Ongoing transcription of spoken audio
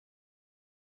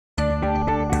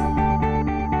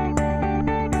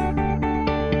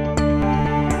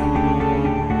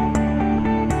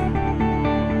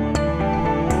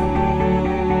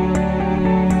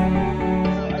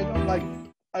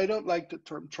don't like the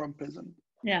term Trumpism.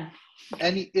 Yeah.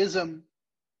 Any ism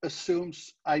assumes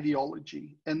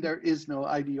ideology, and there is no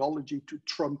ideology to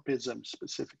Trumpism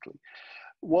specifically.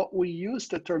 What we use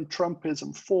the term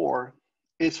Trumpism for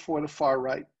is for the far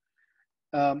right.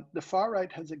 The far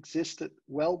right has existed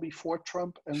well before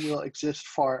Trump and will exist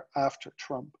far after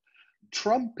Trump.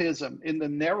 Trumpism, in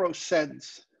the narrow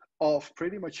sense of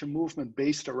pretty much a movement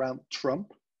based around Trump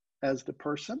as the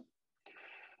person,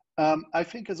 I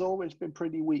think has always been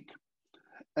pretty weak.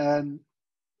 And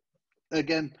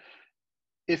again,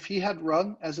 if he had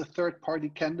run as a third-party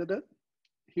candidate,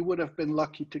 he would have been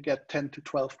lucky to get 10 to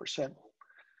 12%.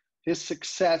 His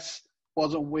success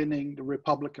wasn't winning the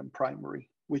Republican primary,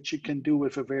 which you can do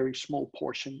with a very small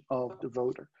portion of the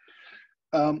voter.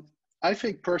 I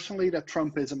think personally that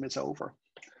Trumpism is over.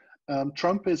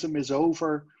 Trumpism is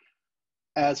over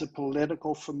as a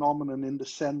political phenomenon in the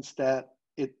sense that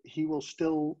he will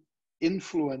still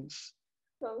influence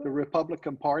the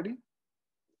Republican Party,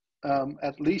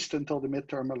 at least until the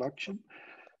midterm election.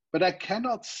 But I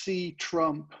cannot see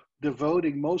Trump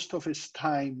devoting most of his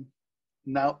time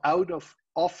now out of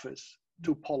office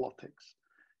to politics.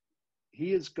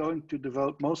 He is going to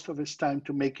devote most of his time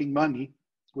to making money,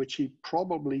 which he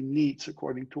probably needs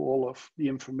according to all of the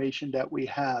information that we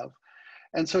have.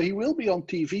 And so he will be on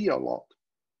TV a lot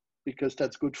because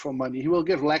that's good for money. He will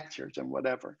give lectures and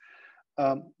whatever.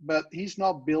 But he's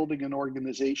not building an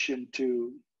organization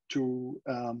to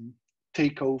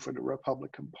take over the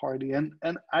Republican Party.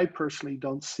 And I personally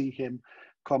don't see him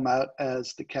come out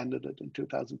as the candidate in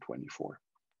 2024.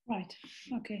 Right,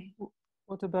 okay.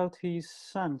 What about his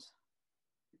sons,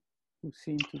 who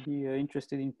seem to be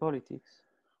interested in politics?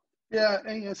 Yeah,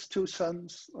 and he has two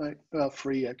sons,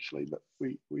 three actually, but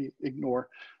we ignore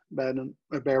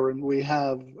Barron. We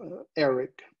have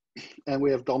Eric, and we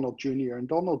have Donald Jr. And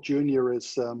Donald Jr.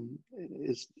 is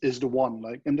the one.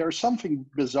 And there's something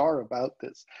bizarre about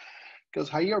this, because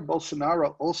Jair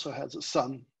Bolsonaro also has a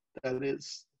son that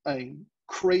is a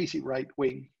crazy right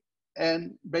wing,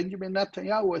 and Benjamin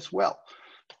Netanyahu as well.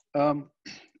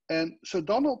 And so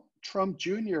Donald Trump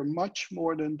Jr., much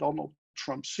more than Donald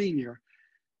Trump Sr.,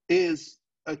 is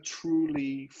a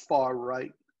truly far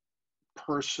right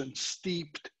person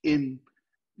steeped in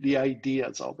the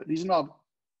ideas of it. He's not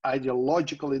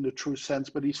ideological in the true sense,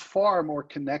 but he's far more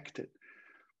connected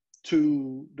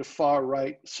to the far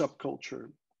right subculture,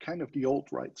 kind of the old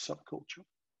right subculture.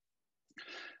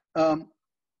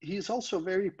 He's also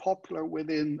very popular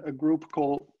within a group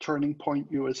called Turning Point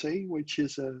USA, which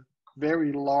is a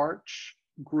very large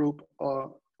group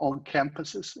on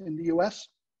campuses in the US,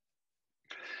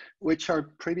 which are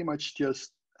pretty much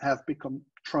just have become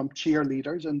Trump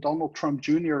cheerleaders, and Donald Trump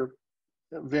Jr.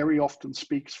 very often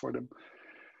speaks for them.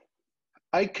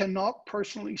 I cannot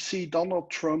personally see Donald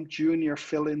Trump Jr.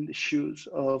 fill in the shoes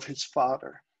of his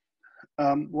father.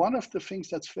 One of the things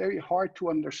that's very hard to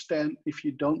understand if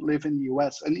you don't live in the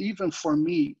US, and even for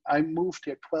me, I moved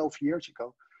here 12 years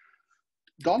ago.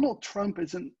 Donald Trump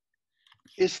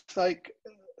is like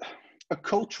a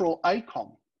cultural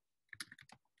icon.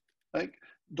 Like,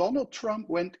 Donald Trump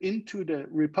went into the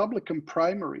Republican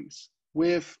primaries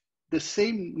with the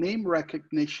same name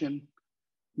recognition,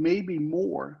 maybe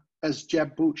more, as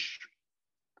Jeb Bush.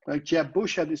 Like, Jeb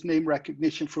Bush had his name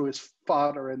recognition through his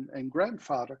father and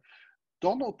grandfather.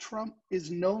 Donald Trump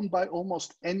is known by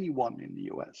almost anyone in the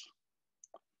US.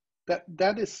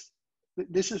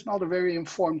 This is not a very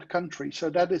informed country, so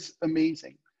that is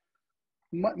amazing.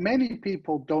 Many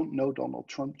people don't know Donald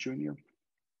Trump Jr.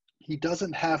 He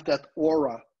doesn't have that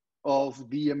aura of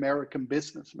the American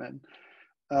businessman.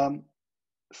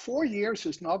 4 years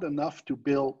is not enough to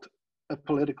build a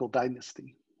political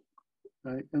dynasty,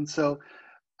 right? And so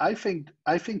I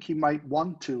think he might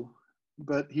want to,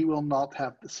 but he will not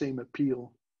have the same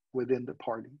appeal within the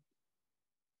party.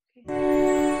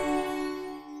 Okay.